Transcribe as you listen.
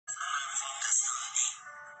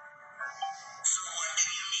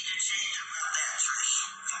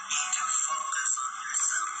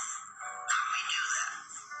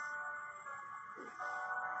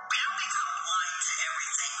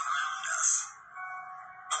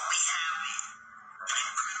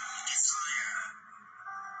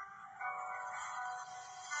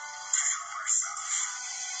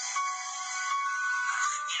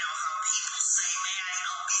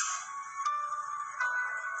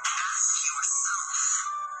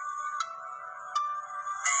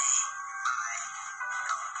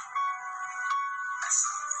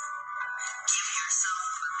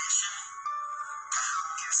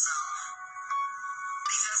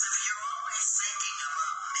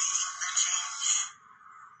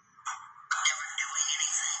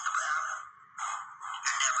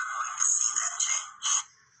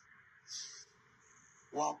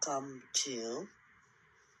welcome to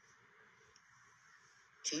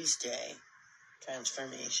Tuesday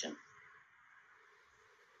Transformation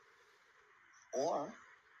or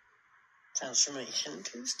Transformation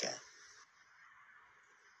Tuesday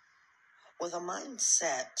with a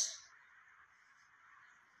mindset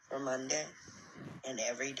for Monday and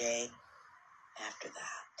every day after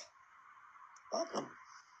that. Welcome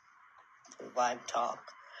to Vibe Talk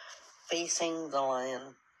Facing the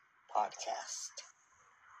Lion podcast.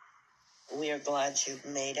 We are glad you've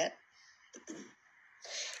made it.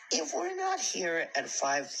 If we're not here at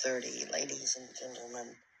 5:30, ladies and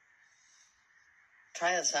gentlemen,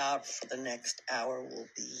 try us out for the next hour. We'll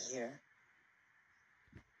be here.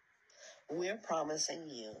 We're promising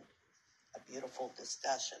you a beautiful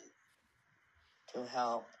discussion to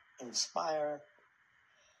help inspire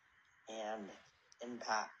and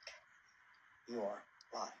impact your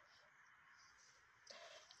life.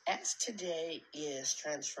 As today is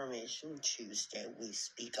Transformation Tuesday, we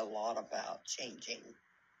speak a lot about changing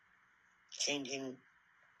in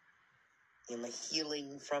the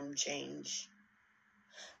healing from change.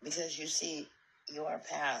 Because you see, your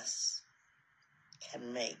past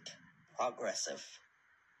can make progressive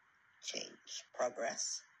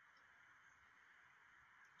progress.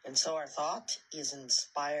 And so our thought is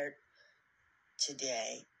inspired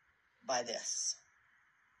today by this.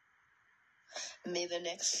 May the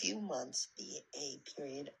next few months be a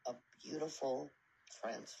period of beautiful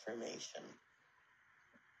transformation.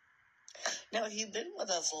 Now, if you've been with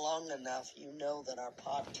us long enough, you know that our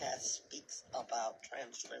podcast speaks about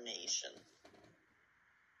transformation.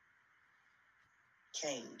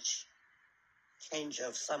 Change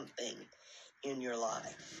of something in your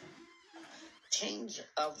life. Change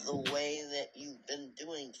of the way that you've been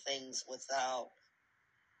doing things without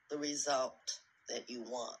the result that you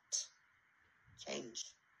want.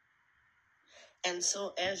 Change. And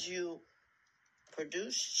so as you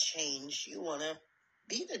produce change, you want to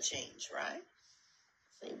be the change, right?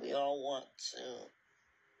 See, we all want to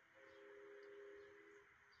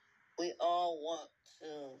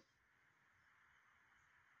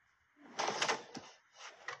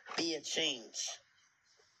be a change.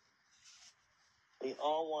 We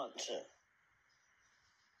all want to.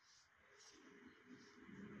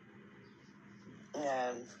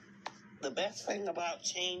 And the best thing about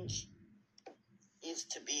change is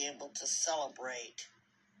to be able to celebrate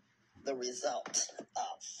the result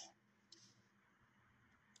of.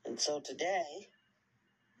 And so today,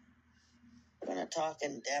 we're going to talk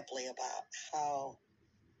in depthly about how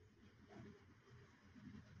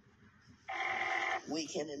we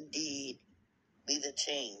can indeed be the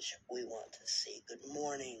change we want to see. Good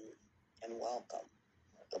morning and welcome.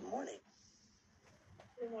 Good morning.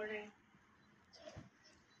 Good morning.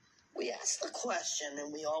 We ask the question,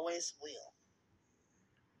 and we always will.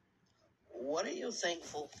 What are you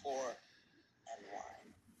thankful for and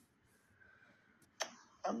why?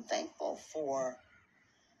 I'm thankful for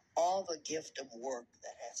all the gift of work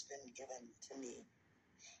that has been given to me.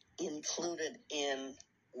 Included in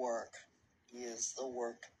work is the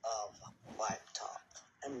work of Vibe Talk.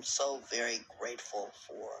 I'm so very grateful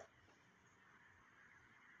for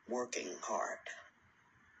working hard.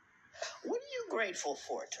 What are you grateful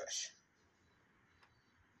for, Trish?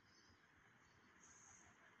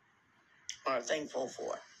 Or thankful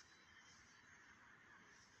for?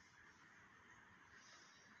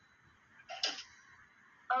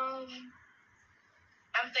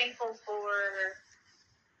 I'm thankful for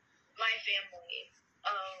my family.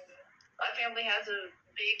 My family has a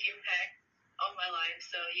big impact on my life,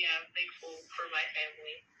 so yeah, I'm thankful for my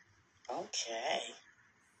family. Okay.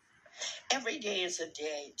 Every day is a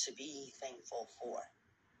day to be thankful for.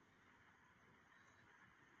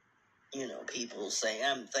 You know, people say,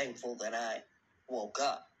 I'm thankful that I woke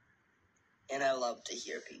up. And I love to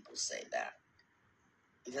hear people say that.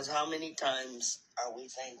 Because how many times are we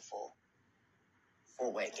thankful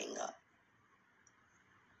for waking up?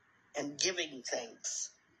 And giving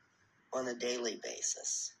thanks on a daily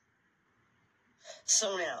basis.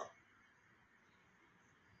 So now,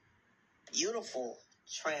 beautiful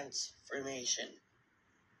transformation.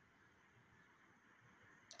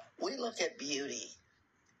 We look at beauty,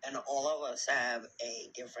 and all of us have a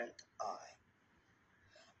different eye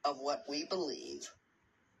of what we believe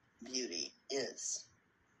beauty is.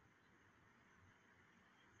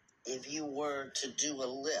 If you were to do a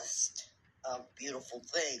list of beautiful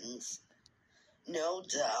things, no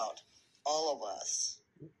doubt all of us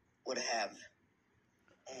would have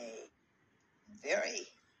a very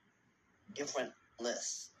different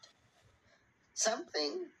list.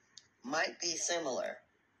 Something might be similar,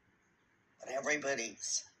 but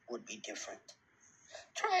everybody's would be different.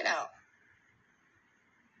 Try it out.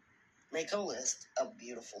 Make a list of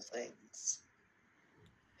beautiful things.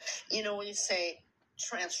 You know, we say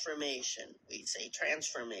transformation. We say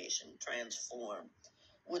transformation, transform,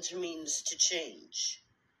 which means to change.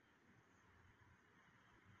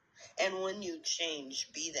 And when you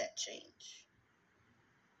change, be that change.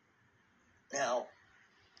 Now,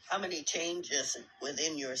 how many changes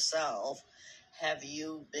within yourself have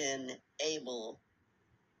you been able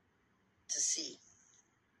to see?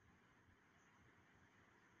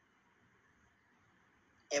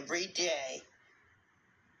 Every day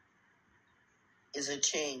is a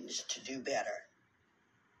change to do better.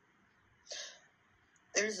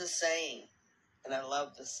 There's a saying, and I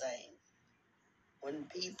love the saying, when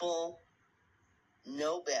people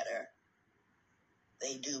know better,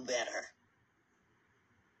 they do better.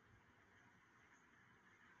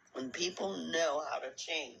 When people know how to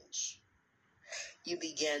change, you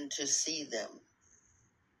begin to see them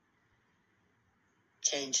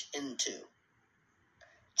change into,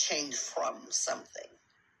 change from something.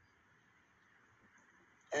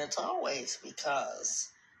 And it's always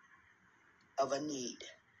because of a need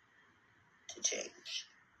to change.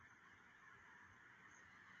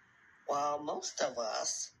 While most of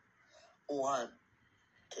us want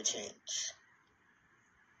to change,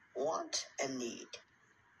 want and need.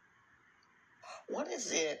 What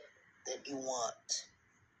is it that you want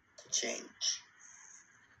to change?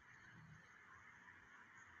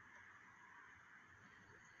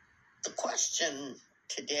 The question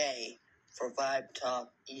today for Vibe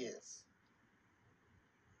Talk is,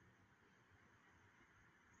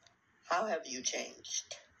 how have you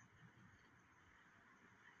changed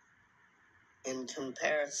in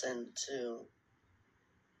comparison to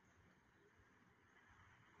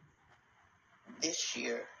this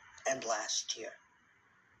year and last year?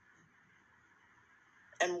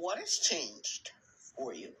 And what has changed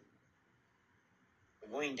for you?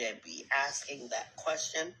 We're going to be asking that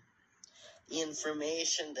question. The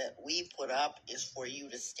information that we put up is for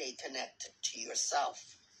you to stay connected to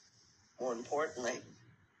yourself. More importantly,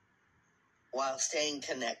 while staying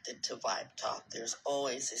connected to Vibe Talk, there's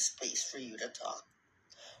always a space for you to talk.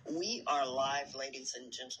 We are live, ladies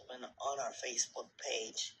and gentlemen, on our Facebook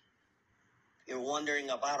page. If you're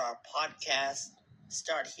wondering about our podcast,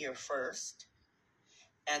 start here first.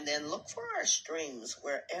 And then look for our streams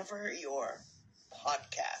wherever your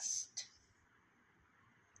podcasts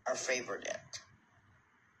are favorited.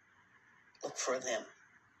 Look for them.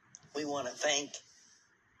 We want to thank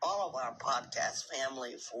all of our podcast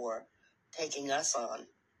family for taking us on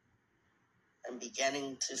and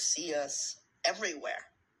beginning to see us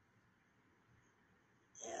everywhere.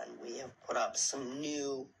 And we have put up some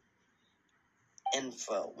new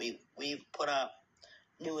info. We've put up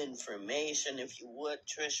new information. If you would,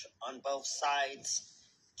 Trish, on both sides,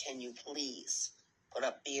 can you please put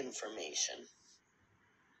up the information?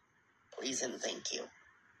 Please and thank you.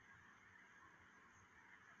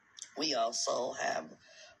 We also have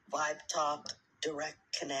Vibe Talk Direct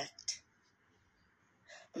Connect.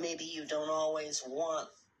 Maybe you don't always want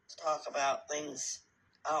to talk about things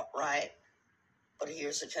outright, but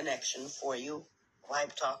here's a connection for you.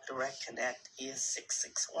 Vibe Talk Direct Connect is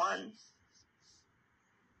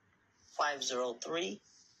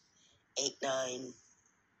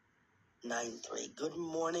 661-503-8993. Good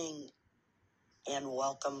morning and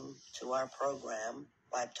welcome to our program,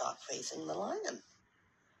 Vibe Talk Facing the Lion.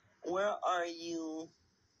 Where are you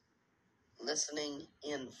listening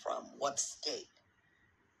in from? What state?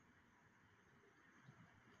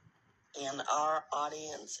 And our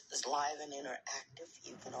audience is live and interactive.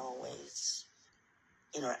 You can always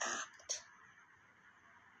interact.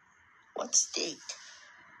 What state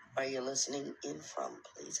are you listening in from?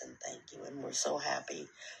 Please and thank you. And we're so happy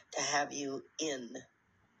to have you in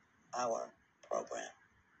our program.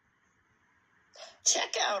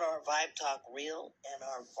 Check out our Vibe Talk Reel and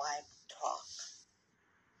our Vibe Talk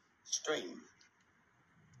stream.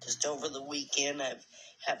 Just over the weekend, I've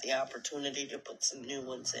had the opportunity to put some new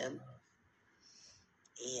ones in.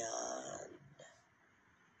 And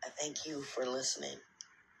I thank you for listening.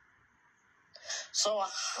 So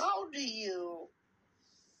how do you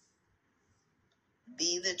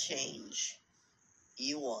be the change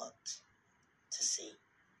you want to see?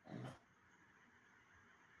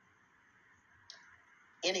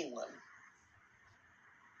 Anyone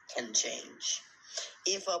can change.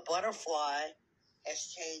 If a butterfly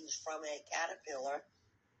has changed from a caterpillar,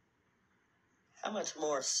 how much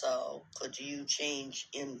more so could you change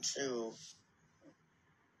into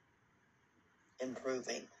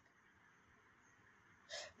improving,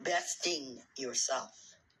 besting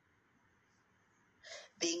yourself,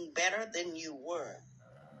 being better than you were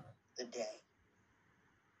the day,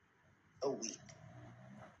 a week,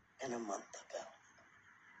 and a month ago.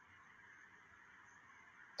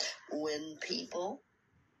 When people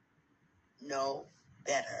know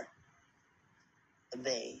better,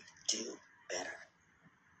 they do better.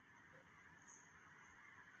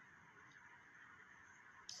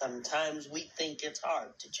 Sometimes we think it's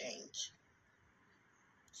hard to change,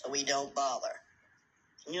 so we don't bother.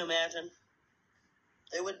 Can you imagine?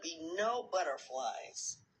 There would be no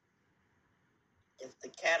butterflies if the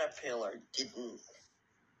caterpillar didn't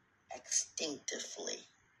instinctively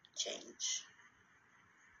change.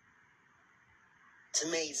 It's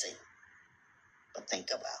amazing. But think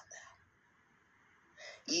about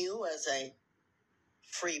that. You, as a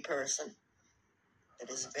free person that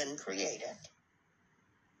has been created,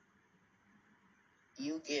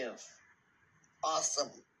 you give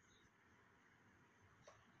awesome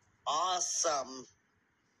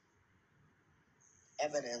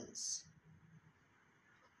evidence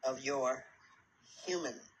of your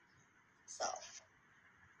human self.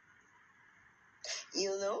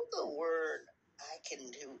 You know the word, I can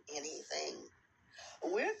do anything.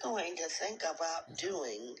 We're going to think about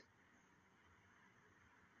doing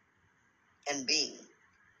and being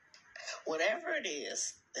whatever it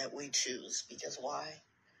is that we choose, because why?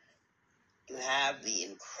 You have the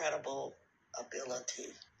incredible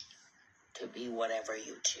ability to be whatever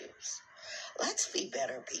you choose. Let's be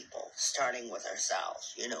better people, starting with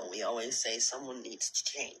ourselves. You know, we always say someone needs to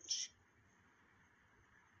change.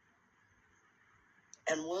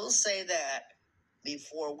 And we'll say that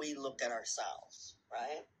before we look at ourselves,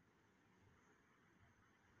 right?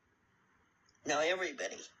 Now,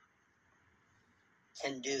 everybody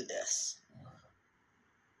can do this.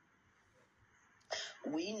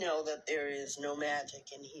 We know that there is no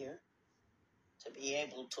magic in here to be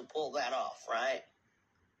able to pull that off, right?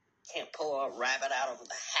 Can't pull a rabbit out of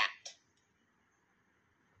the hat.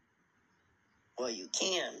 Well, you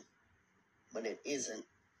can, but it isn't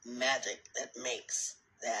magic that makes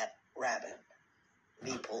that rabbit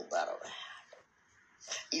be pulled out of the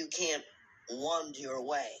hat. You can't wand your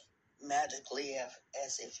way magically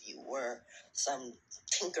as if you were some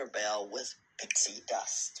Tinkerbell with pixie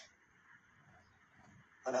dust.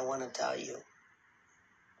 But I want to tell you,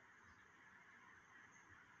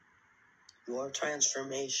 your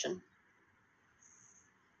transformation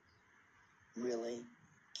really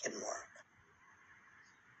can work.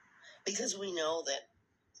 Because we know that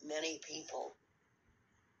many people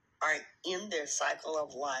are in their cycle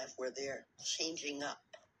of life where they're changing up.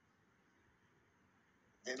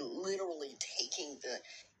 They're literally taking the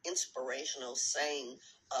inspirational saying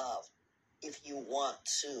of, if you want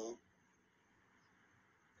to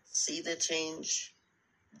see the change,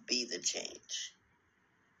 be the change.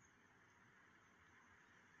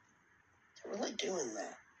 They're really doing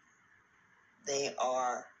that. They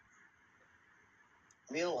are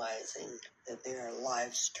realizing that their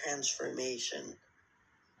life's transformation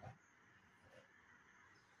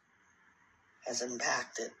has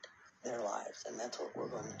impacted their lives, and that's what we're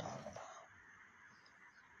going to talk about.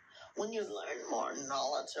 When you learn more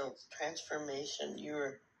knowledge of transformation,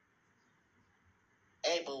 you're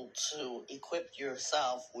able to equip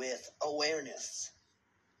yourself with awareness.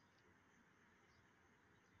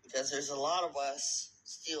 Because there's a lot of us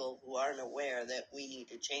still who aren't aware that we need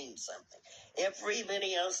to change something.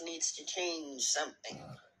 Everybody else needs to change something.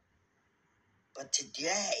 But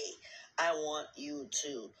today, I want you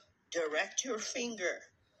to direct your finger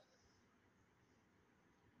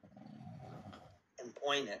and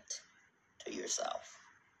point it to yourself.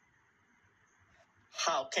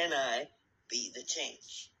 How can I be the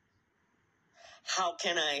change? How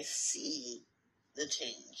can I see the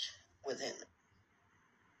change within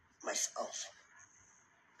myself?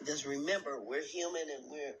 Because remember, we're human and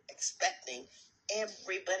we're expecting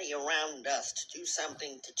everybody around us to do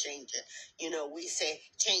something to change it. You know, we say,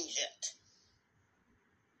 change it.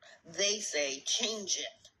 They say, change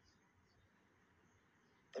it.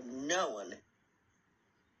 But no one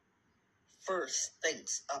first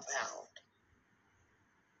thinks about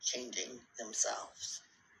changing themselves.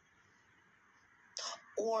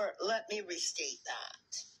 Or let me restate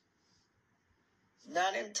that.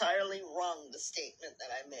 Not entirely wrong, the statement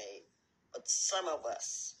that I made, but some of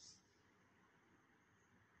us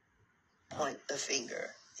point the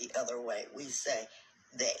finger the other way. We say,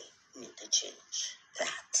 they need to change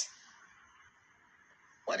that.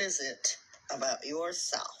 What is it about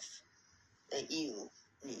yourself that you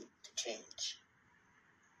need to change?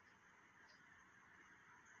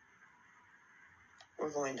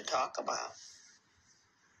 We're going to talk about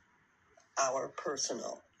our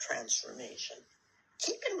personal transformation.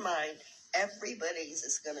 Keep in mind, everybody's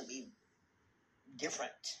is going to be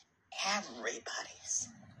different. Everybody's.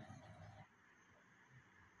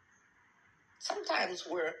 Sometimes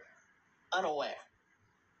we're unaware.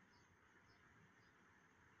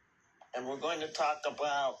 And we're going to talk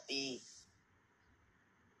about the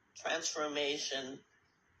transformation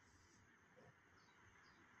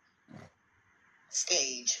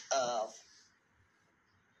stage of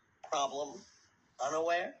problem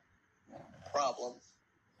unaware, problem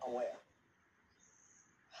aware.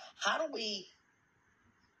 How do we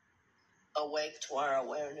awake to our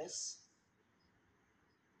awareness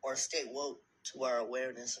or stay woke to our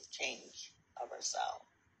awareness of change of ourselves?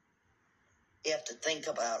 You have to think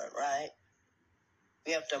about it, right?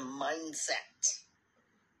 We have to mindset.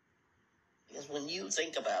 Because when you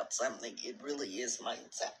think about something, it really is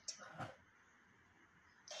mindset.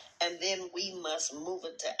 And then we must move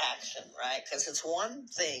it to action, right? Because it's one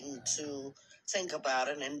thing to think about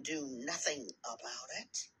it and do nothing about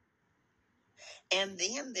it. And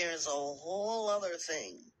then there's a whole other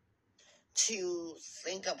thing to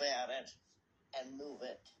think about it and move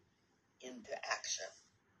it into action.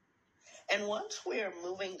 And once we're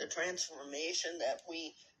moving the transformation that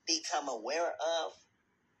we become aware of,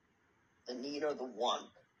 the need or the want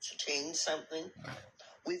to change something,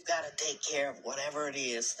 we've got to take care of whatever it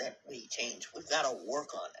is that we change. We've got to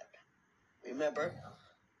work on it. Remember?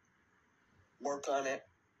 Work on it,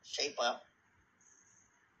 shape up.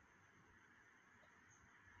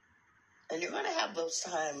 And you're going to have those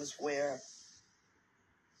times where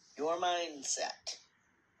your mindset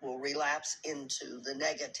will relapse into the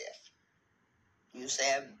negative. You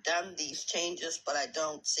say, I've done these changes, but I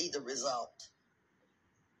don't see the result.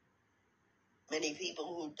 Many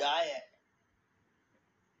people who diet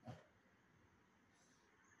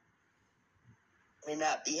may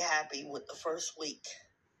not be happy with the first week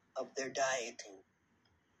of their dieting.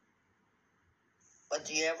 But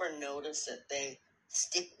do you ever notice that they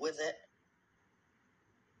stick with it?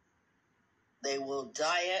 They will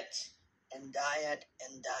diet and diet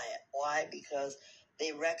and diet. Why? Because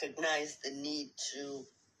they recognize the need to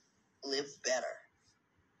live better,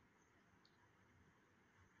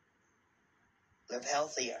 live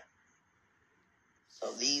healthier.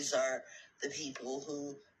 So these are the people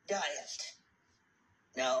who diet.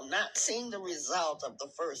 Now, not seeing the result of the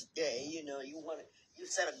first day, you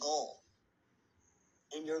set a goal.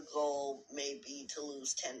 And your goal may be to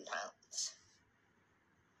lose 10 pounds.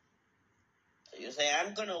 So you say,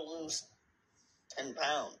 I'm going to lose 10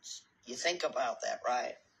 pounds. You think about that,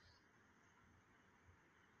 right?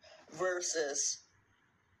 Versus,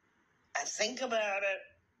 I think about it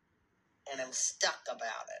and I'm stuck about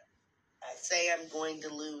it. I say I'm going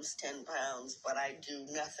to lose 10 pounds, but I do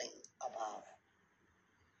nothing about it.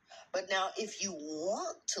 But now, if you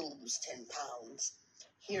want to lose 10 pounds,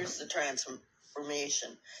 here's the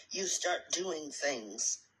transformation. You start doing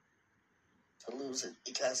things to lose it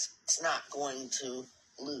because it's not going to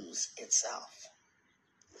lose itself.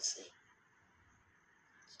 You see?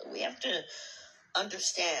 So we have to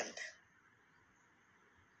understand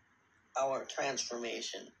our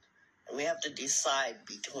transformation. And we have to decide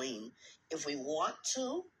between if we want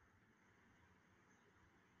to,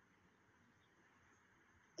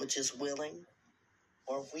 which is willing,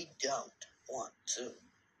 or if we don't want to,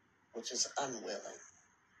 which is unwilling.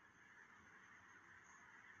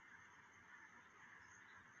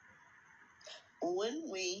 When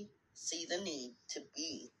we see the need to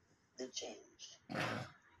be the change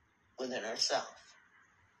within ourselves,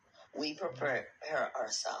 we prepare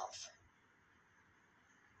ourselves.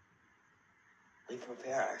 We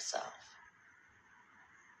prepare ourselves.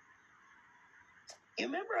 You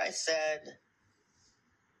remember I said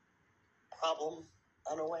problem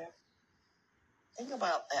unaware? Think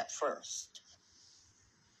about that first.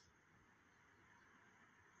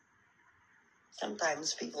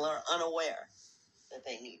 Sometimes people are unaware that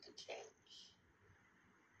they need to change.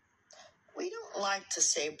 We don't like to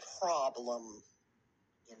say problem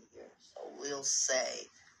in here, so we'll say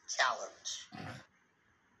challenge.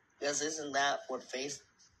 Because isn't that what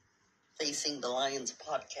Facing the Lions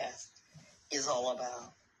podcast is all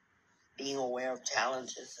about? Being aware of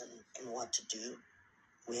challenges and what to do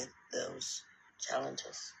with those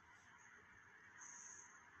challenges.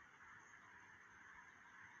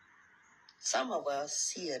 Some of us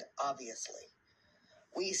see it obviously.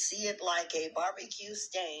 We see it like a barbecue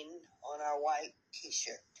stain on our white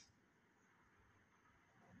t-shirt.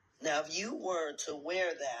 Now, if you were to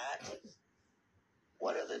wear that,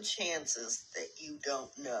 what are the chances that you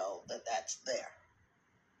don't know that that's there?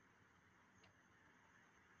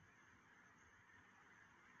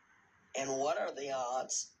 And what are the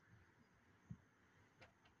odds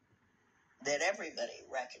that everybody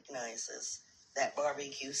recognizes that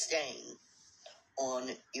barbecue stain on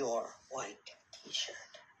your white t-shirt.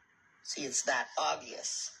 See, it's that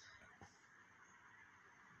obvious.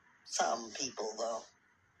 Some people, though,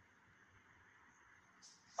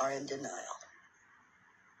 are in denial.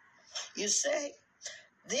 You say,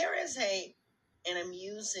 there is an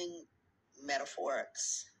amusing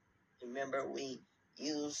metaphorics. Remember, we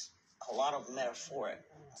use a lot of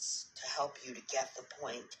metaphorics to help you to get the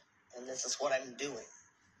point, and this is what I'm doing.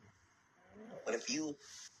 But if you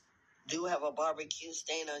do have a barbecue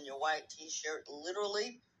stain on your white t-shirt,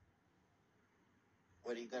 literally,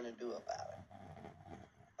 what are you going to do about it?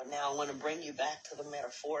 But now I want to bring you back to the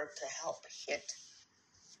metaphoric to help hit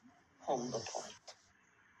home the point.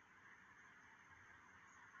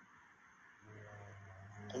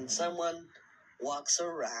 When someone walks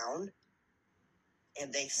around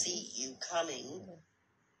and they see you coming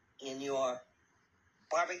in your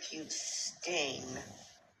barbecue stain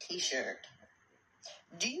t-shirt,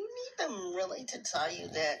 do you need them really to tell you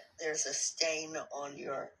that there's a stain on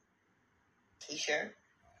your t-shirt?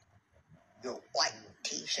 Your white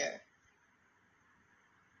t-shirt?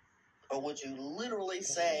 Or would you literally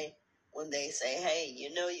say, when they say, hey,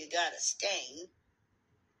 you know you got a stain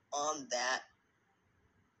on that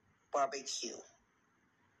barbecue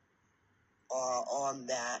or on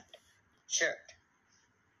that shirt,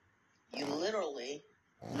 you literally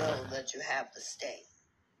know that you have the stain?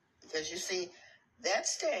 Because you see, that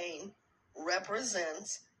stain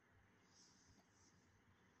represents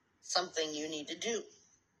something you need to do.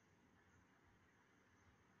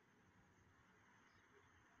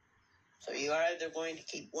 So you're either going to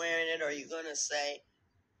keep wearing it or you're going to say,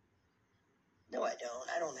 no, I don't.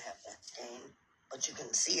 I don't have that stain. But you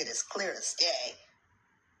can see it as clear as day.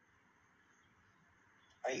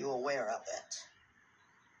 Are you aware of it?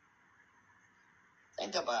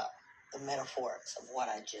 Think about the metaphors of what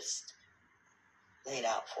I just laid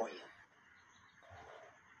out for you.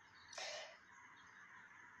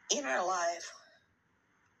 In our life,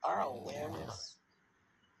 our awareness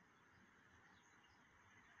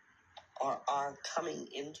or our coming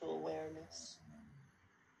into awareness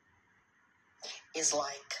is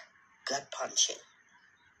like gut punching.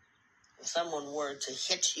 If someone were to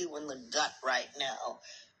hit you in the gut right now,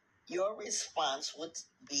 your response would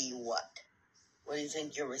be what? What do you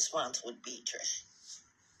think your response would be, Trish?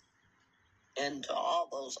 And to all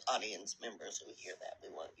those audience members who hear that, we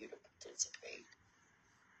want you to participate.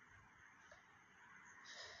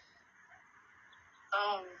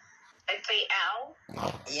 I'd say ow.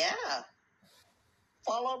 Yeah.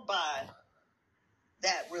 Followed by,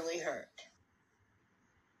 that really hurt.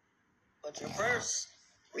 But your first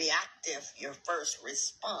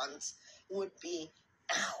response would be,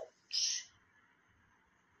 ouch.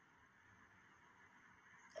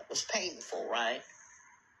 That was painful, right?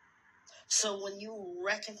 So when you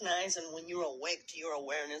recognize and when you're awake to your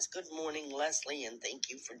awareness, good morning, Leslie, and thank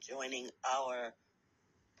you for joining our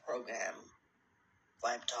program,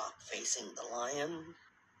 Vibe Talk Facing the Lion,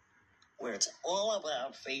 where it's all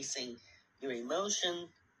about facing your emotion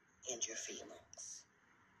and your feelings.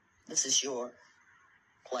 This is your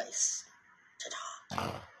place to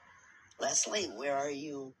talk. Leslie, where are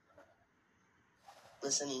you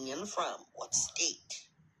listening in from? What state?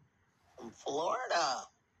 From Florida.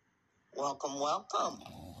 Welcome, welcome.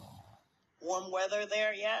 Warm weather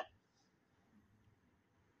there yet?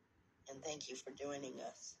 And thank you for joining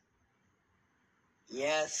us.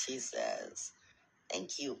 Yes, she says.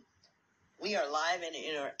 Thank you. We are live and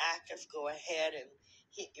interactive. Go ahead and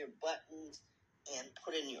hit your buttons and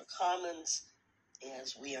put in your comments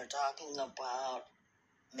as we are talking about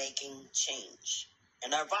making change.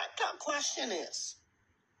 And our Vibe Talk question is,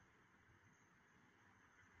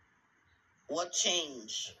 what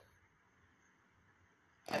change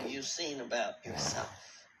have you seen about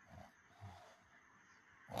yourself?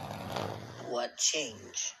 What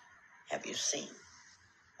change have you seen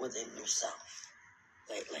within yourself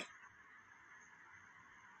lately?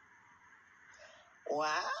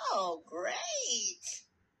 Wow, great.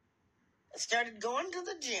 I started going to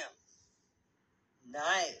the gym.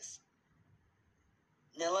 Nice.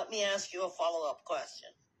 Now let me ask you a follow-up question.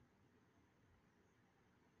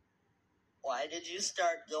 Why did you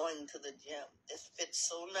start going to the gym? This fits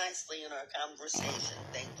so nicely in our conversation.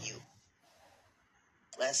 Thank you.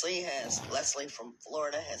 Leslie from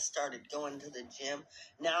Florida has started going to the gym.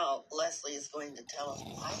 Now Leslie is going to tell us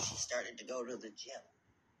why she started to go to the gym.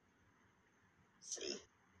 See,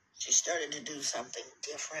 she started to do something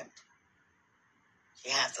different. She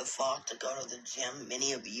had the thought to go to the gym.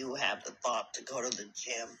 Many of you have the thought to go to the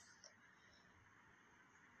gym.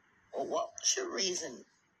 Well, what was your reason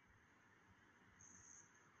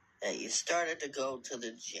that you started to go to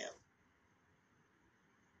the gym?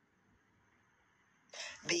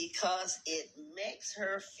 Because it makes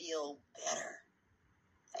her feel better.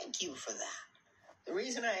 Thank you for that. The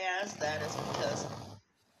reason I ask that is because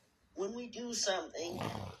when we do something,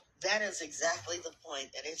 that is exactly the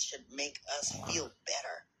point, that it should make us feel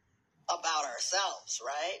better about ourselves,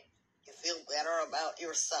 right? You feel better about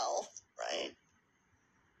yourself, right?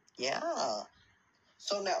 Yeah.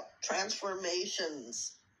 So now,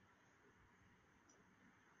 transformations.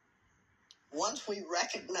 Once we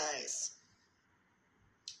recognize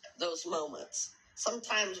those moments,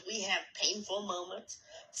 sometimes we have painful moments.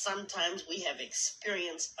 Sometimes we have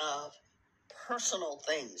experience of personal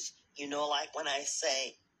things. You know, like when I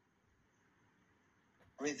say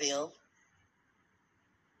reveal,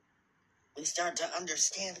 we start to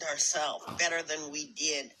understand ourselves better than we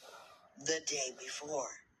did the day before.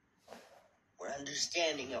 We're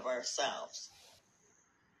understanding of ourselves.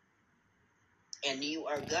 And you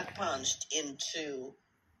are gut punched into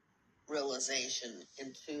realization,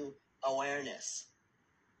 into awareness.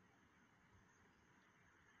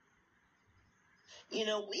 You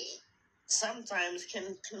know, we sometimes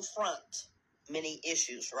can confront many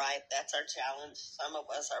issues, right? That's our challenge. Some of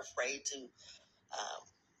us are afraid to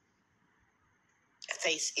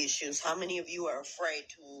face issues. How many of you are afraid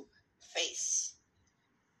to face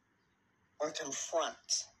or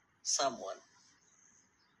confront someone?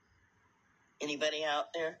 Anybody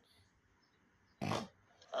out there?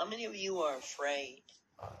 How many of you are afraid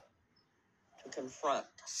to confront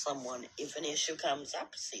someone if an issue comes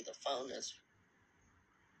up? See, the phone is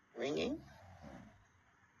ringing.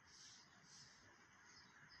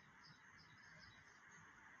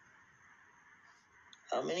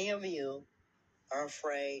 How many of you are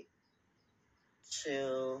afraid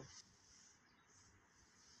to...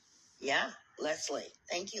 Yeah, Leslie,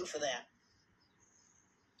 thank you for that.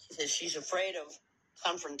 She says she's afraid of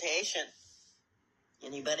confrontation.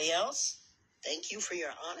 Anybody else? Thank you for your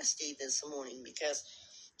honesty this morning, because,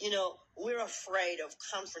 you know, we're afraid of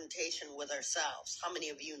confrontation with ourselves. How many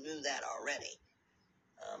of you knew that already?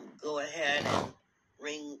 Go ahead and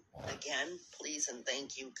ring again, please, and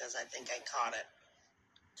thank you, because I think I caught it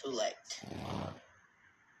too late.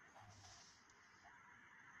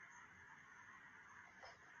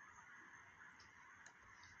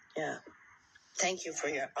 Yeah. Thank you for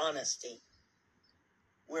your honesty.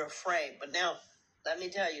 We're afraid. But now, let me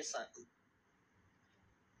tell you something.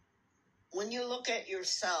 When you look at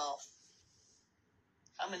yourself,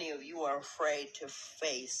 how many of you are afraid to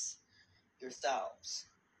face yourselves?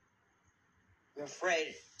 You're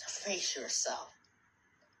afraid to face yourself.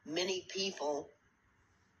 Many people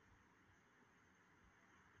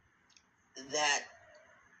that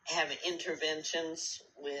have interventions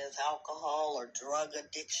with alcohol or drug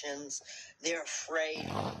addictions, they're afraid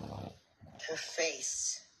to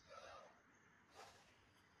face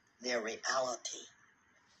their reality.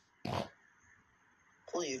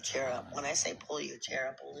 Pull your chair up. When I say pull your chair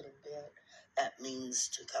up a little bit, that means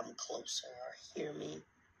to come closer or hear me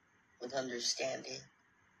with understanding.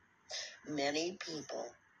 Many people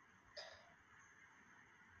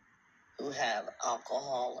who have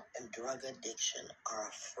alcohol and drug addiction are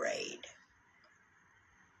afraid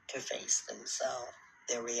to face themselves,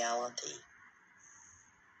 their reality.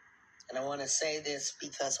 And I want to say this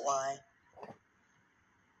because why?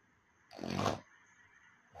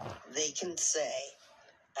 They can say,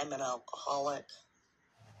 I'm an alcoholic,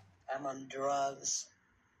 I'm on drugs.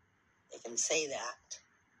 They can say that.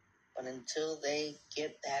 But until they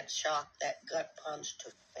get that shock, that gut punch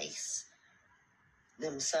to face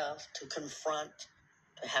themselves, to confront,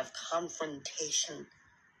 to have confrontation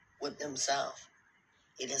with themselves,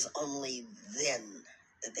 it is only then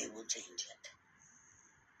that they will change it.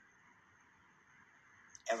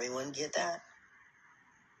 Everyone get that?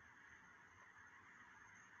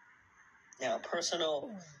 Now, personal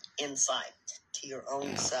insight to your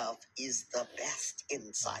own self is the best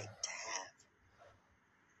insight to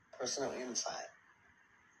have. Personal insight.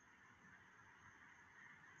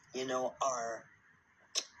 You know, our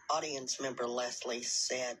audience member Leslie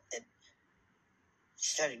said that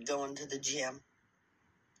she started going to the gym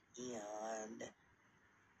and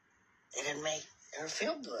it didn't make her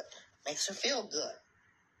feel good. Makes her feel good.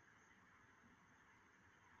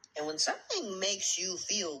 And when something makes you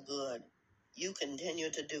feel good, you continue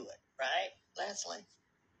to do it, right, Leslie?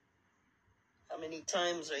 How many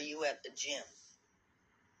times are you at the gym?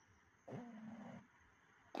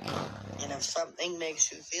 And if something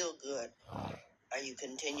makes you feel good, are you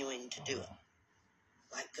continuing to do it?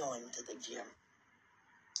 Like going to the gym.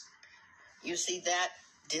 You see, that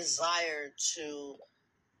desire to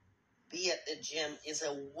be at the gym is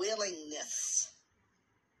a willingness.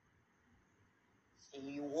 And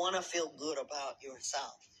you want to feel good about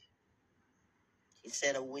yourself. She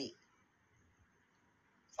said a week.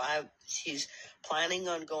 She's planning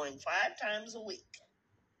on going 5 times a week.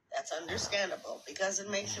 That's understandable because it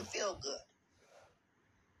makes you feel good.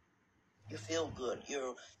 You feel good.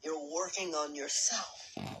 You're working on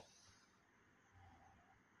yourself.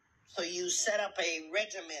 So you set up a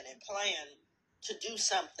regimen, a plan to do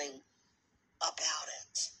something about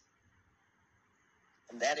it.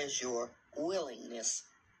 And that is your willingness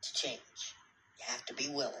to change. You have to be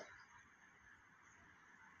willing.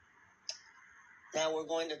 Now we're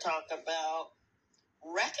going to talk about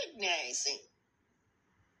recognizing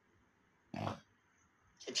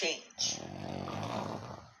to change.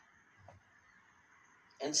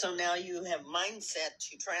 And so now you have mindset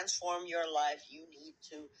to transform your life. You need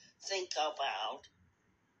to think about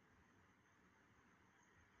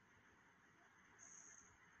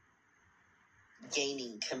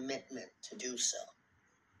gaining commitment to do so.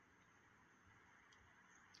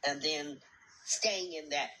 And then staying in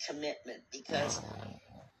that commitment, because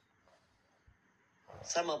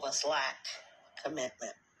some of us lack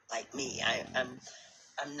commitment, like me.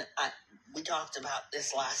 We talked about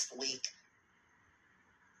this last week.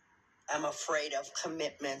 I'm afraid of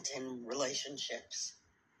commitment in relationships.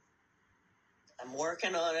 I'm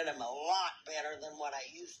working on it. I'm a lot better than what I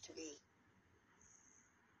used to be.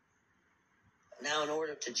 Now, in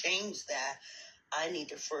order to change that, I need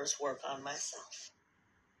to first work on myself,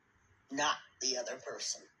 not the other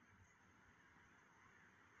person.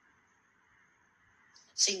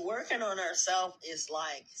 See, working on ourselves is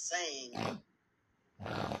like saying,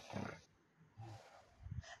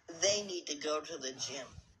 they need to go to the gym,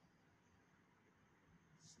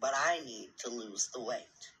 but I need to lose the weight.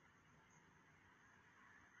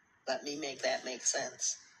 Let me make that make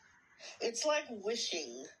sense. It's like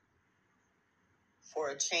wishing for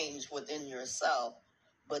a change within yourself,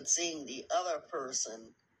 but seeing the other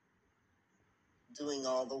person doing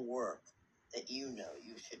all the work that you know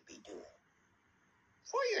you should be doing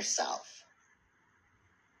for yourself.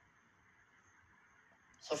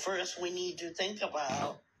 So first we need to think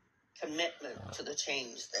about commitment to the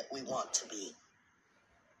change that we want to be.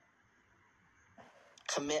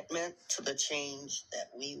 Commitment to the change that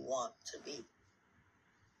we want to be.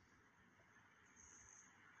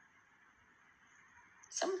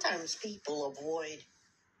 Sometimes people avoid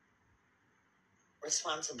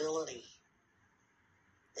responsibility.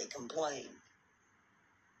 They complain.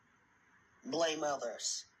 Blame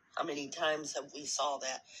others. How many times have we saw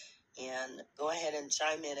that? And go ahead and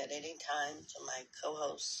chime in at any time to my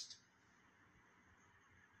co-host.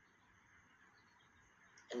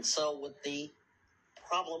 And so with the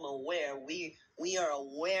problem aware, we are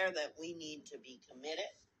aware that we need to be committed.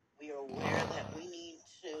 We are aware that we need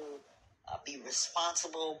to be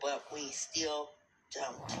responsible, but we still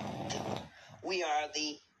don't do it. We are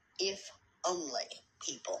the if only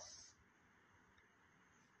people.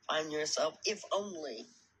 Find yourself, if only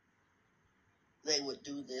they would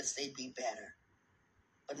do this, they'd be better.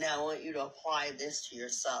 But now I want you to apply this to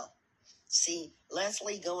yourself. See,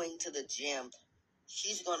 Leslie going to the gym,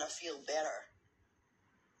 she's going to feel better.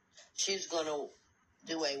 She's going to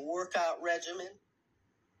do a workout regimen.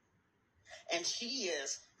 And she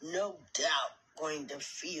is no doubt going to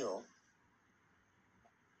feel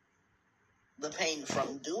the pain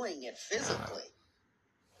from doing it physically.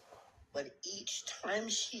 But each time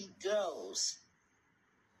she goes,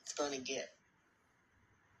 it's going to get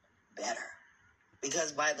better.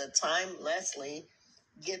 Because by the time Leslie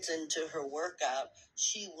gets into her workout,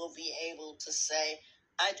 she will be able to say,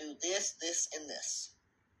 I do this, this, and this.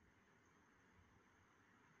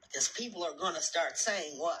 Because people are going to start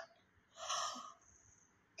saying what?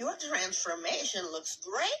 Your transformation looks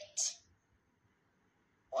great.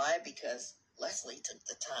 Why? Because Leslie took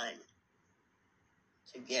the time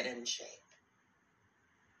to get in shape.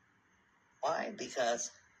 Why?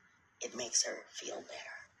 Because it makes her feel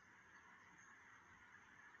better.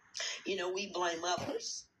 You know, we blame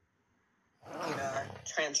others in our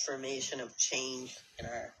transformation of change, in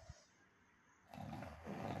our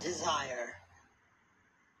desire.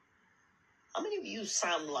 How many of you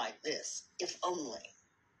sound like this? If only.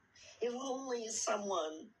 If only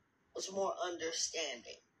someone was more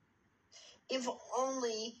understanding. If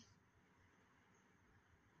only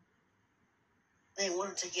they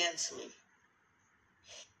weren't against me.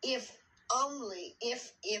 If only,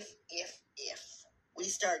 if we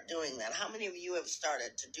start doing that. How many of you have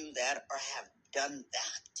started to do that or have done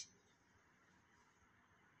that?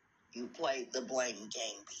 You played the blame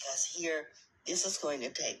game, because here This is going to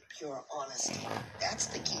take pure honesty. That's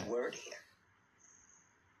the key word here.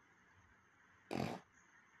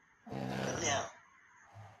 But now,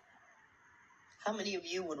 how many of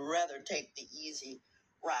you would rather take the easy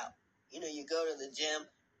route? You know, you go to the gym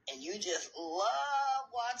and you just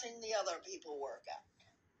love watching the other people work out.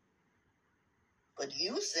 But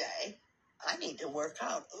you say, I need to work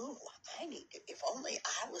out. Ooh, if only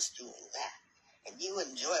I was doing that. And you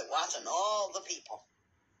enjoy watching all the people.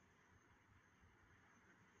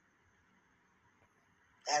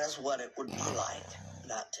 That is what it would be like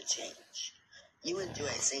not to change. You enjoy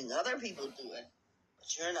seeing other people do it,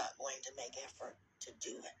 but you're not going to make effort to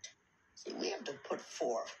do it. See, we have to put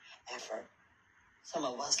forth effort. Some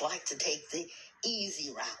of us like to take the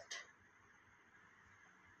easy route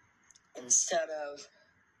instead of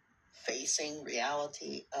facing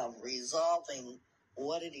reality of resolving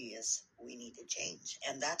what it is we need to change.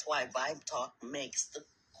 And that's why Vibe Talk makes the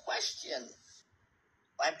question.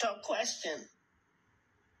 Vibe Talk question.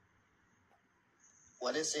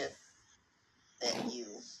 What is it that you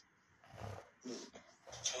need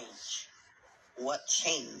to change? What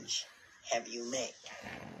change have you made?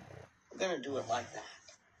 We're going to do it like that.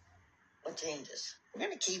 What changes? We're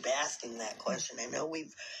going to keep asking that question. I know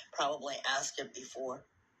we've probably asked it before,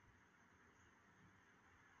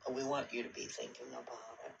 but we want you to be thinking about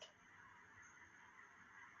it.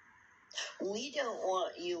 We don't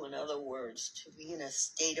want you, in other words, to be in a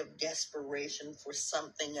state of desperation for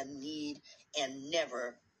something, a need, and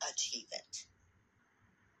never achieve it.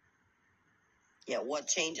 Yeah, what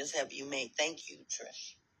changes have you made? Thank you,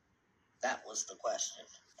 Trish. That was the question.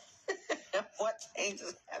 What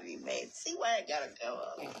changes have you made? See why I gotta go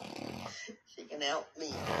up. She can help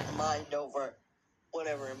me mind over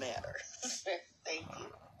whatever matters. Thank you.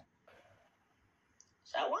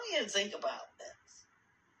 So I want you to think about this.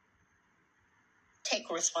 Take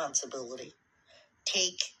responsibility.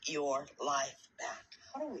 Take your life back.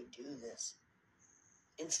 How do we do this?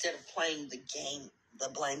 Instead of playing the game, the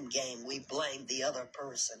blame game, we blame the other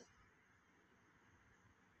person.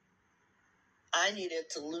 I needed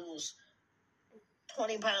to lose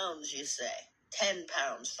 20 pounds, you say. 10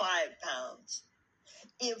 pounds, 5 pounds.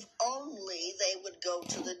 If only they would go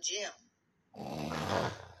to the gym.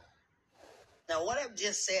 Now, what I've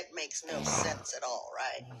just said makes no sense at all,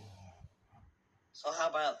 right? So how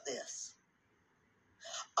about this?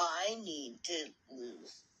 I need to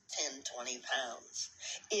lose 10, 20 pounds.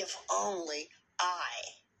 If only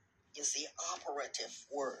I is the operative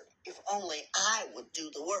word. If only I would do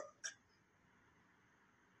the work.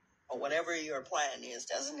 Or whatever your plan is.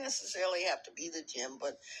 Doesn't necessarily have to be the gym,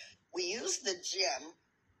 but we use the gym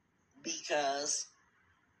because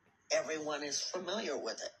everyone is familiar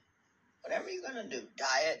with it. Whatever you're going to do,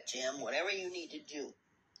 diet, gym, whatever you need to do,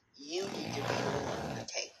 you need to be the one to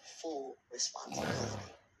take full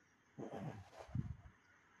responsibility.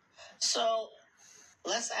 So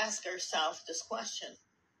let's ask ourselves this question.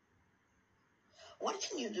 What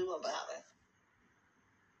can you do about it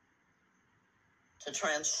to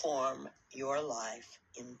transform your life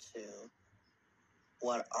into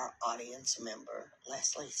what our audience member,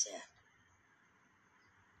 Leslie, said?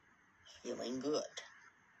 Feeling good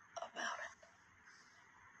about it.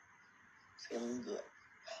 Feeling good.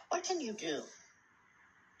 What can you do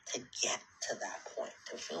to get to that point,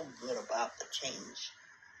 to feel good about the change?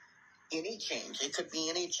 Any change. It could be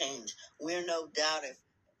any change. We're no doubt if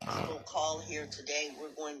people call here today,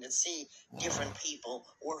 we're going to see different people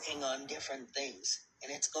working on different things.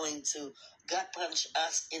 And it's going to gut punch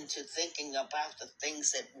us into thinking about the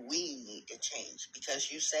things that we need to change.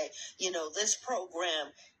 Because you say, you know, this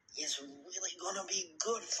program is really going to be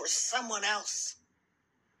good for someone else.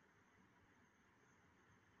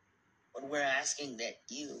 But we're asking that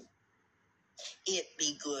it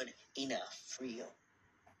be good enough for you.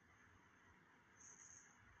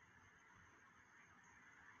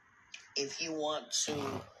 If you want to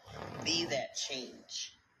be that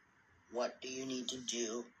change, what do you need to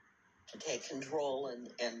do to take control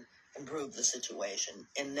and improve the situation?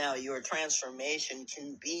 And now your transformation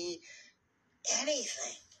can be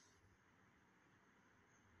anything.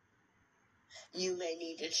 You may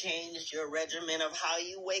need to change your regimen of how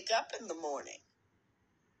you wake up in the morning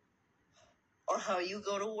or how you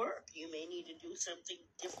go to work. You may need to do something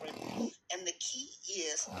different. And the key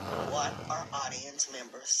is what our audience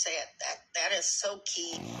members said. That is so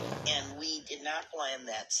key, and we did not plan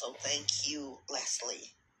that. So thank you,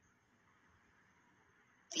 Leslie.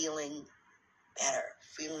 Feeling better,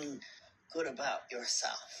 feeling good about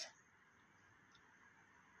yourself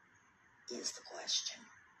is the question,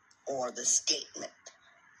 or the statement.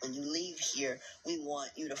 When you leave here, we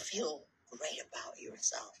want you to feel great about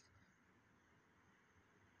yourself.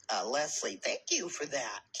 Leslie, thank you for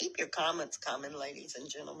that. Keep your comments coming, ladies and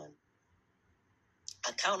gentlemen.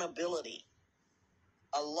 Accountability,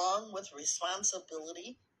 along with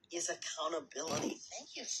responsibility, is accountability.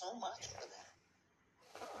 Thank you so much for that.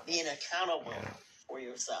 Being accountable for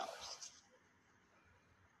yourself.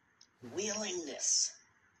 Willingness.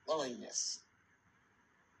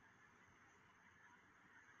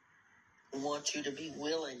 We want you to be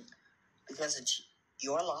willing because it's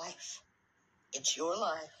your life. It's your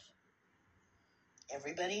life.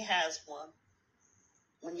 Everybody has one.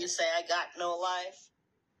 When you say, I got no life,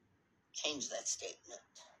 change that statement.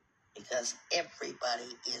 Because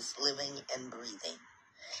everybody is living and breathing.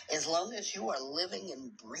 As long as you are living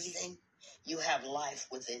and breathing, you have life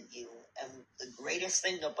within you. And the greatest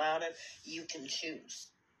thing about it, you can choose.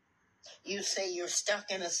 You say you're stuck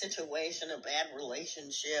in a situation, a bad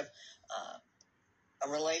relationship, a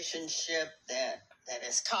relationship that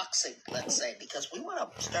is toxic, let's say, because we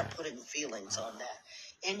want to start putting feelings on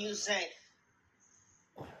that. And you say,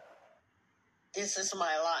 this is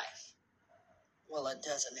my life. Well, it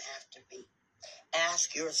doesn't have to be.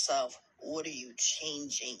 Ask yourself, what are you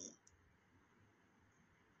changing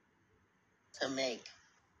to make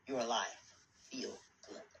your life feel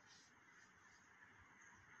good?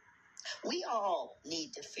 We all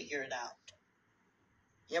need to figure it out.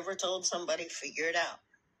 You ever told somebody, figure it out?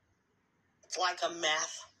 It's like a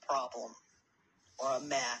math problem or a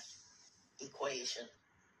math equation.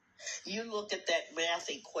 You look at that math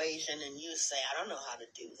equation and you say, I don't know how to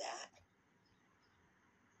do that.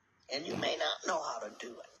 And you may not know how to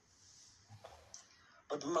do it.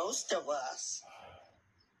 But most of us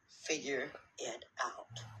figure it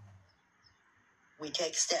out. We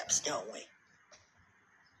take steps, don't we?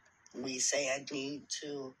 We say, I need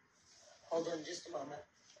to, hold on just a moment.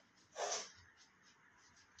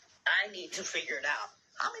 I need to figure it out.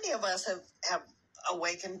 How many of us have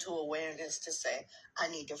awakened to awareness to say, I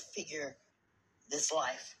need to figure this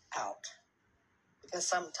life out? Because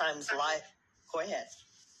sometimes life, go ahead.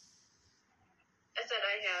 I said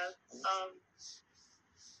I have.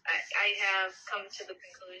 I have come to the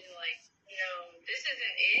conclusion, like, this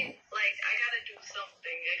isn't it. Like, I gotta do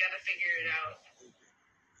something. I gotta figure it out.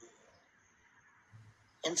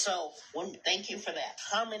 And so, thank you for that.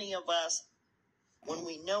 How many of us, when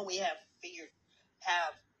we know we have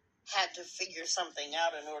had to figure something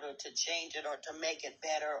out in order to change it or to make it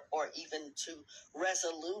better or even to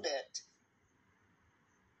resolute it,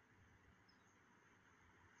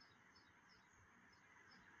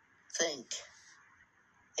 think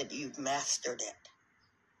that you've mastered it?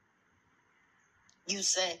 You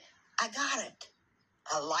say, I got it.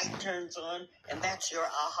 A light turns on, and that's your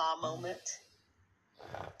aha moment.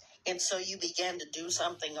 And so you begin to do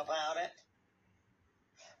something about it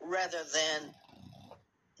rather than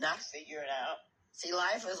not figure it out. See,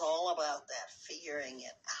 life is all about that, figuring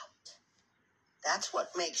it out. That's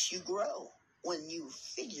what makes you grow, when you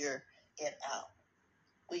figure it out.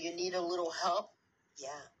 Will you need a little help?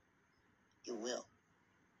 Yeah, you will.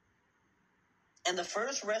 And the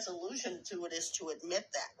first resolution to it is to admit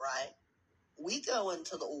that, right? We go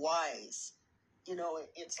into the whys.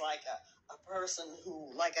 It's like a person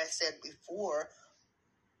who, like I said before,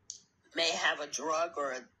 may have a drug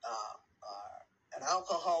or an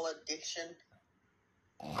alcohol addiction.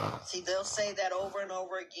 See, they'll say that over and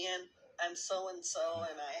over again. I'm so-and-so,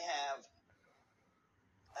 and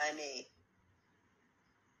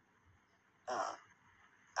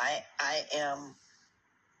I am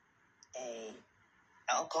a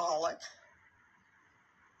alcoholic.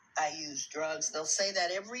 I use drugs. They'll say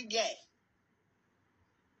that every day.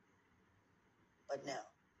 But now,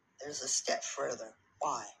 there's a step further.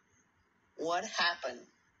 Why? What happened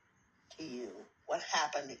to you? What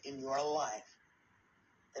happened in your life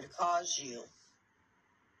that caused you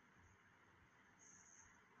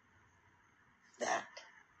that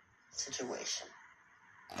situation?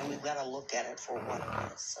 And we've got to look at it for what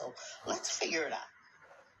it is. So let's figure it out.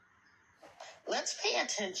 Let's pay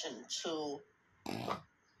attention to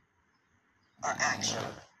our action.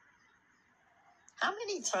 How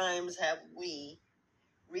many times have we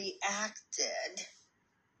reacted?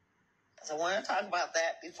 Because I want to talk about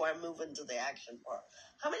that before I move into the action part.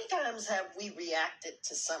 How many times have we reacted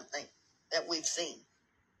to something that we've seen?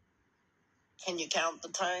 Can you count the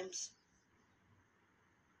times?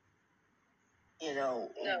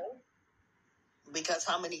 No. Because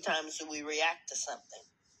how many times do we react to something?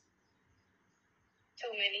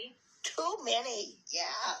 Too many. Too many,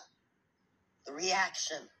 yeah. The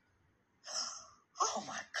reaction. Oh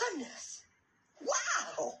my goodness.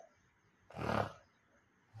 Wow.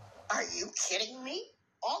 Are you kidding me?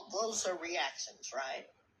 All those are reactions, right?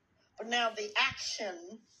 But now the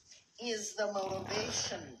action is the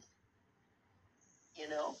motivation, you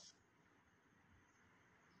know?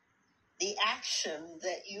 The action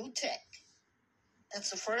that you take. That's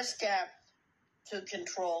the first step to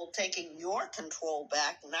control, taking your control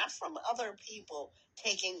back, not from other people,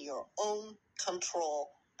 taking your own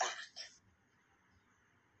control back.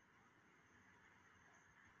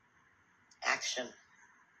 Action.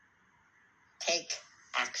 Take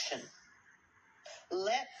action.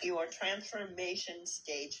 Let your transformation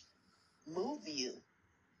stage move you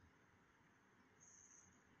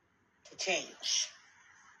to change.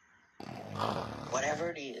 Whatever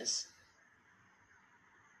it is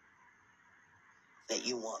that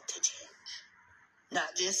you want to change.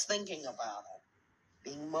 Not just thinking about it,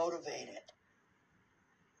 being motivated.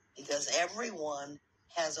 Because everyone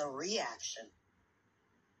has a reaction.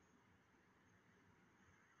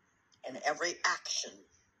 And every action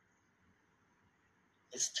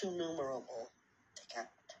is too numerable to count.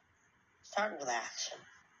 Start with action,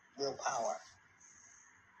 willpower,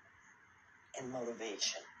 and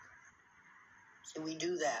motivation. So we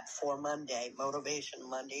do that for Monday, Motivation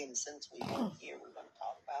Monday, and since we weren't here, we're going to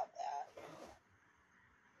talk about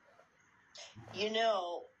that. You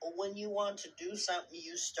know, when you want to do something,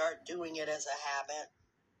 you start doing it as a habit.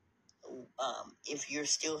 If you're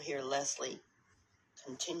still here, Leslie,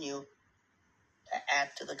 continue to add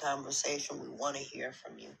to the conversation. We want to hear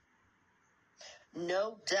from you.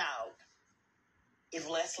 No doubt, if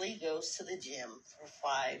Leslie goes to the gym for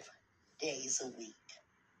 5 days a week,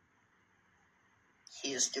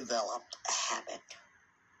 he has developed a habit.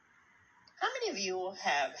 How many of you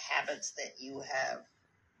have habits that you have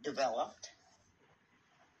developed?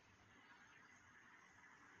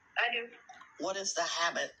 I do. What is the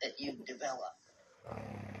habit that you've developed?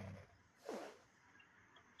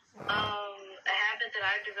 A habit that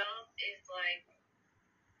I've developed is like,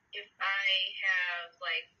 if I have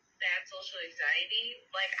like bad social anxiety,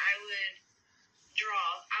 like I would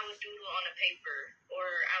doodle on a paper, or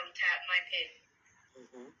I would tap my pen.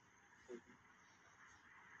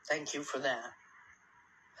 Thank you for that.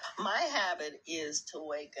 My habit is to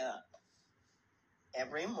wake up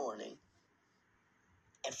every morning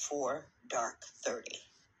at 4 dark 30.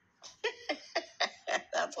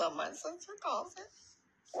 That's what my sister calls it.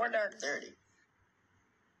 4 dark 30.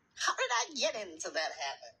 How did I get into that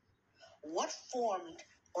habit? What formed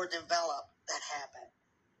or developed that habit?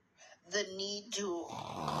 The need to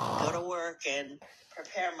go to work and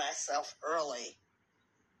prepare myself early.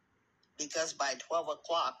 Because by 12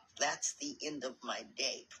 o'clock, that's the end of my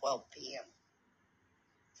day, 12 p.m.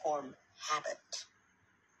 Form habit.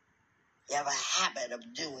 You have a habit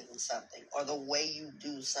of doing something or the way you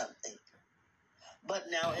do something.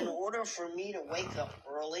 But now, in order for me to wake up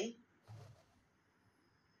early,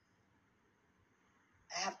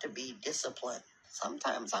 I have to be disciplined.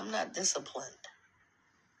 Sometimes I'm not disciplined.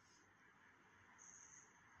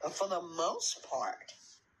 But for the most part,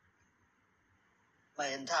 my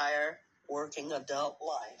entire working adult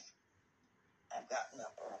life, I've gotten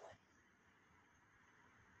up early.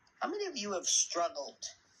 How many of you have struggled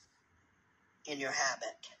in your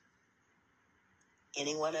habit?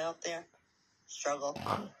 Anyone out there struggle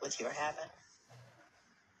with your habit?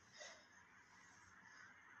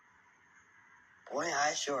 Boy,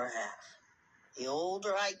 I sure have. The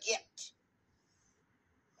older I get,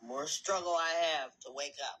 the more struggle I have to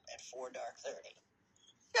wake up at 4 dark 30.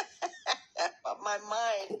 But my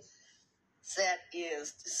mindset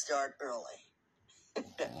is to start early.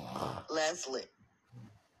 Leslie,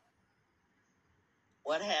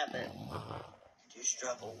 what habit did you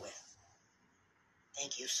struggle with?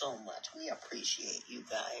 Thank you so much. We appreciate you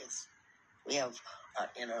guys. We have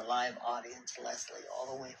in our live audience, Leslie,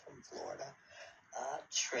 all the way from Florida.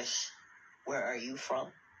 Trish, where are you from?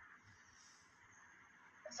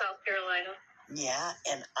 South Carolina. Yeah,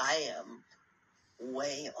 and I am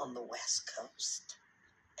way on the West Coast.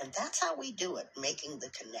 And that's how we do it, making the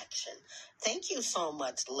connection. Thank you so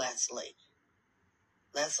much, Leslie.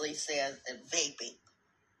 Leslie says that vaping.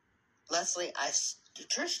 Leslie,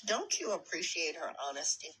 Trish, don't you appreciate her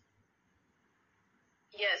honesty?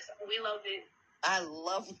 Yes, we love it. I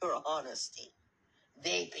love your honesty.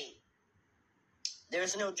 Vaping.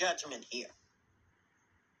 There's no judgment here.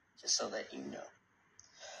 Just so that you know.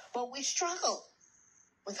 But we struggle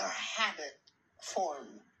with our habit form.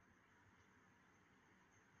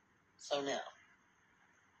 So now,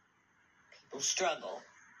 people struggle,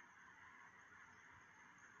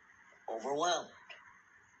 overwhelmed.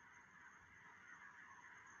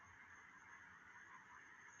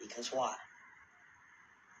 Because why?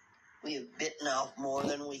 We have bitten off more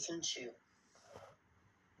than we can chew.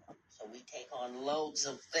 So we take on loads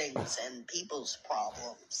of things and people's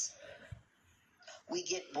problems We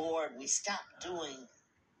get bored. We stop doing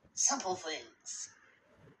simple things.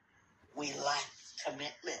 We lack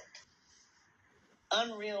commitment.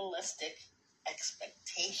 Unrealistic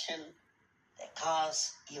expectation that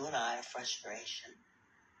cause you and I frustration.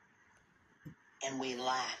 And we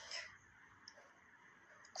lack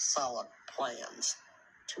solid plans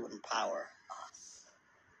to empower us.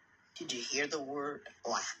 Did you hear the word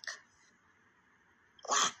lack?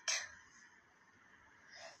 Lack.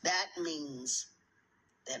 That means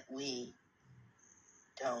that we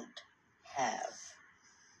don't have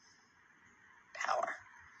power.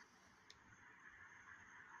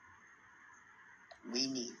 We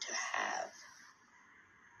need to have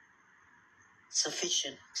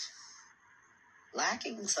sufficient.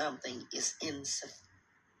 Lacking something is insufficient.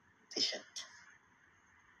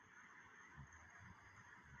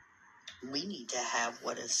 We need to have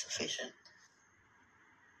what is sufficient.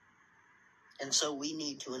 And so we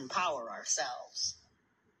need to empower ourselves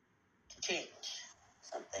to change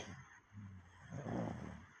something.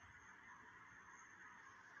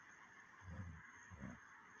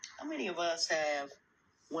 How many of us have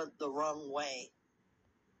went the wrong way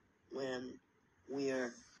when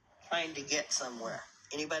we're trying to get somewhere?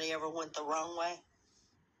 Anybody ever went the wrong way?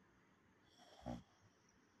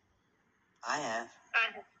 I have.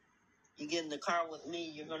 You get in the car with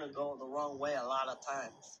me, you're going to go the wrong way a lot of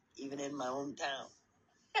times, even in my own town.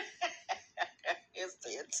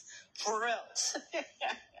 It's for reals.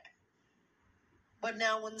 But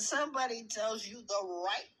now when somebody tells you the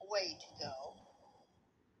right way to go,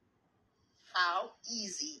 how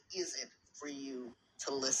easy is it for you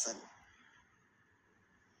to listen?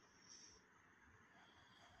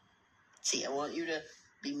 See, I want you to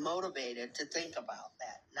be motivated to think about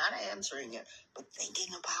that. Not answering it, but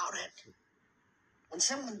thinking about it. When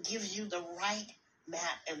someone gives you the right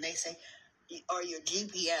map and they say, or your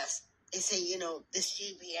GPS, they say, this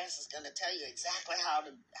GPS is going to tell you exactly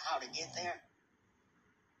how to get there.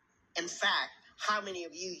 In fact, how many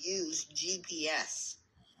of you use GPS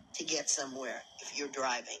to get somewhere if you're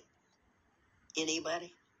driving?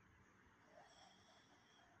 Anybody?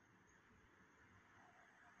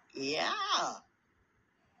 Yeah.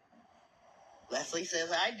 Leslie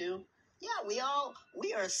says, I do. Yeah, we are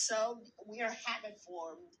habit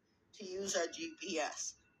formed to use our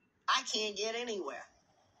GPS. I can't get anywhere.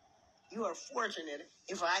 You are fortunate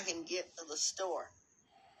if I can get to the store.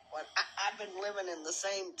 But I've been living in the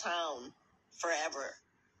same town forever.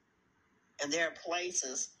 And there are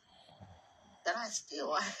places that I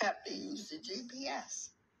have to use the GPS.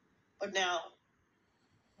 But now,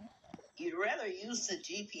 you'd rather use the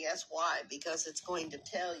GPS. Why? Because it's going to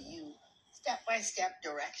tell you step-by-step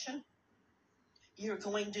direction. You're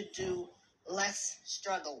going to do less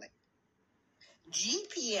struggling.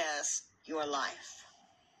 GPS your life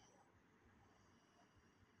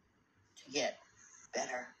to get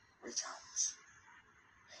better results.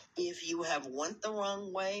 If you have went the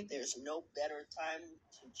wrong way, there's no better time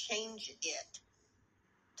to change it,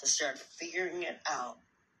 to start figuring it out,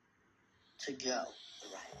 to go the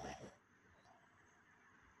right way.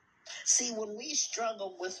 See, when we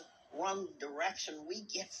struggle with wrong direction, we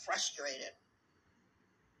get frustrated.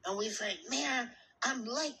 And we say, man, I'm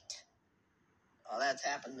late. Oh, that's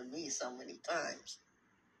happened to me so many times.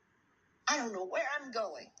 I don't know where I'm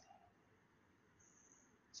going.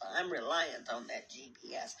 So I'm reliant on that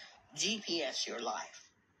GPS. GPS your life.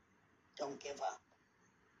 Don't give up.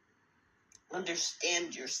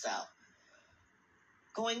 Understand yourself.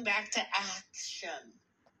 Going back to action.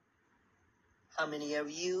 How many of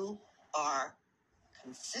you are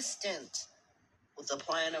consistent with a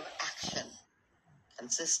plan of action?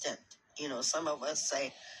 Consistent. Some of us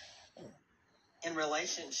say in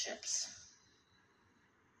relationships,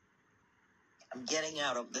 I'm getting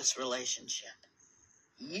out of this relationship.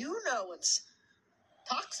 It's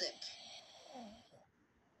toxic.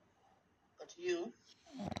 But you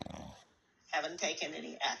haven't taken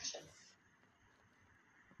any action.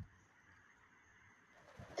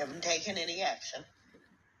 Haven't taken any action.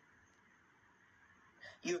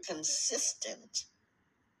 You're consistent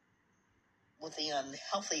with the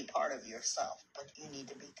unhealthy part of yourself, but you need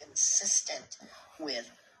to be consistent with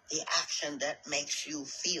the action that makes you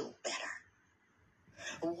feel better.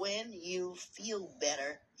 When you feel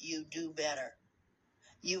better, you do better.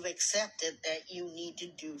 You've accepted that you need to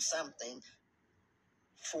do something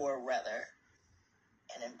for rather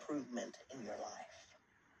an improvement in your life.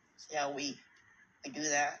 See how we do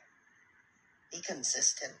that? Be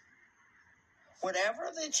consistent.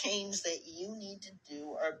 Whatever the change that you need to do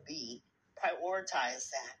or be, prioritize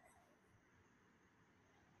that.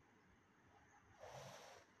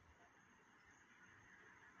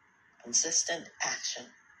 Consistent action.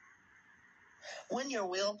 When your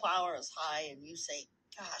willpower is high and you say,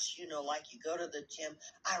 gosh, like you go to the gym,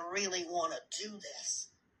 I really want to do this.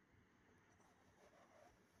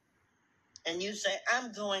 And you say,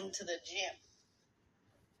 I'm going to the gym.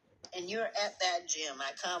 And you're at that gym.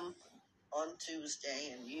 I come on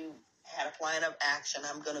Tuesday and you had a plan of action.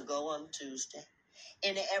 I'm going to go on Tuesday.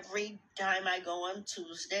 And every time I go on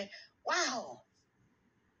Tuesday, wow,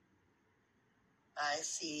 I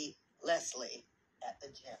see Leslie at the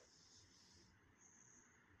gym.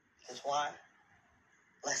 Because why?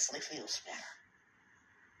 Leslie feels better.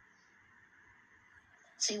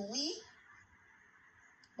 See, we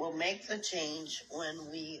will make the change when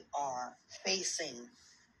we are facing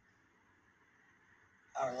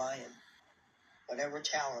our lion, whatever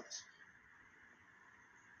challenge.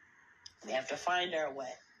 We have to find our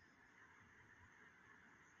way.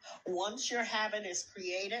 Once your habit is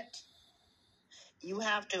created, you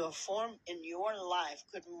have to affirm in your life,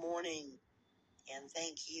 good morning, and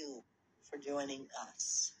thank you for joining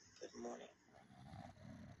us. Good morning.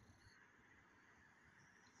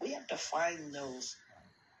 We have to find those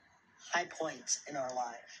high points in our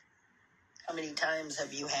life. How many times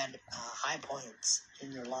have you had high points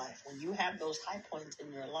in your life? When you have those high points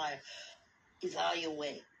in your life,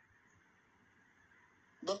 evaluate.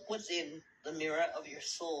 Look within the mirror of your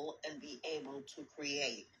soul and be able to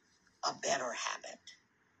create a better habit.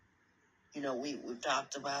 We've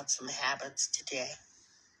talked about some habits today.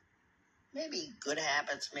 Maybe good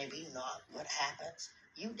habits, maybe not good habits.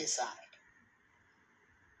 You decide.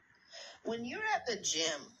 When you're at the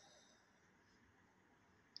gym,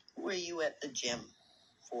 who are you at the gym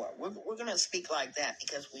for? We're going to speak like that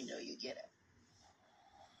because we know you get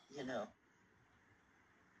it.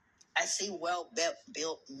 I see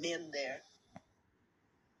well-built men there.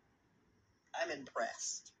 I'm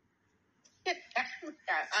impressed.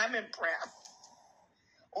 I'm impressed.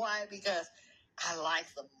 Why? Because I like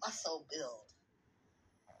the muscle build.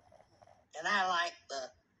 And I like the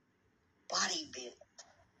body build.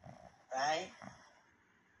 Right?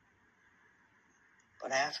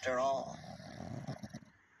 But after all,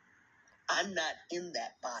 I'm not in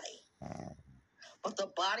that body. But the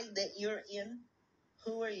body that you're in,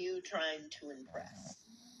 who are you trying to impress?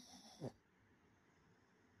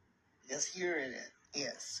 Because here it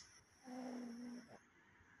is.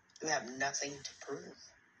 You have nothing to prove.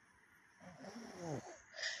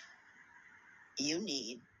 You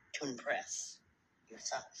need to impress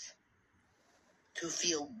yourself, to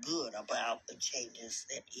feel good about the changes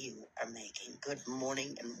that you are making. Good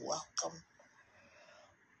morning and welcome.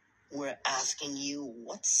 We're asking you,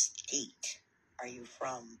 what state are you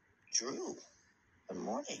from? Drew, good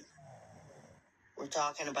morning. We're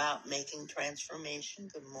talking about making transformation.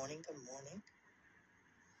 Good morning, good morning.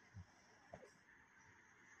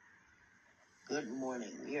 Good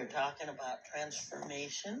morning. We are talking about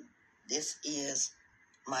transformation. This is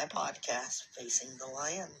my podcast, Facing the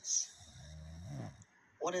Lions.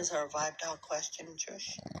 What is our Vibe Talk question,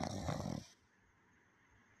 Trish?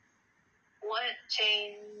 What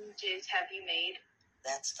changes have you made?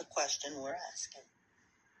 That's the question we're asking.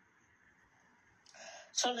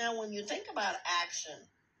 So now when you think about action,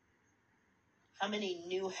 how many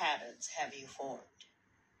new habits have you formed?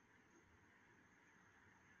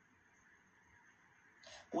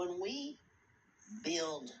 When we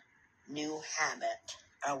build new habit,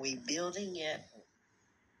 are we building it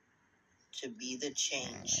to be the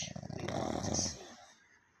change we want to see?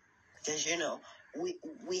 Because,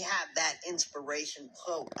 we have that inspiration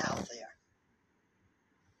quote out there.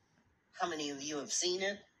 How many of you have seen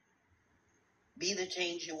it? Be the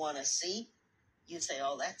change you want to see. You say,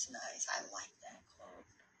 oh, that's nice. I like that quote.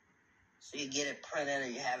 So you get it printed or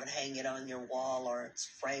you have it hanging on your wall or it's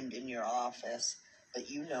framed in your office, but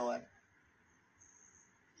you know it.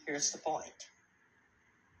 Here's the point.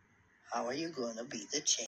 How are you going to be the change?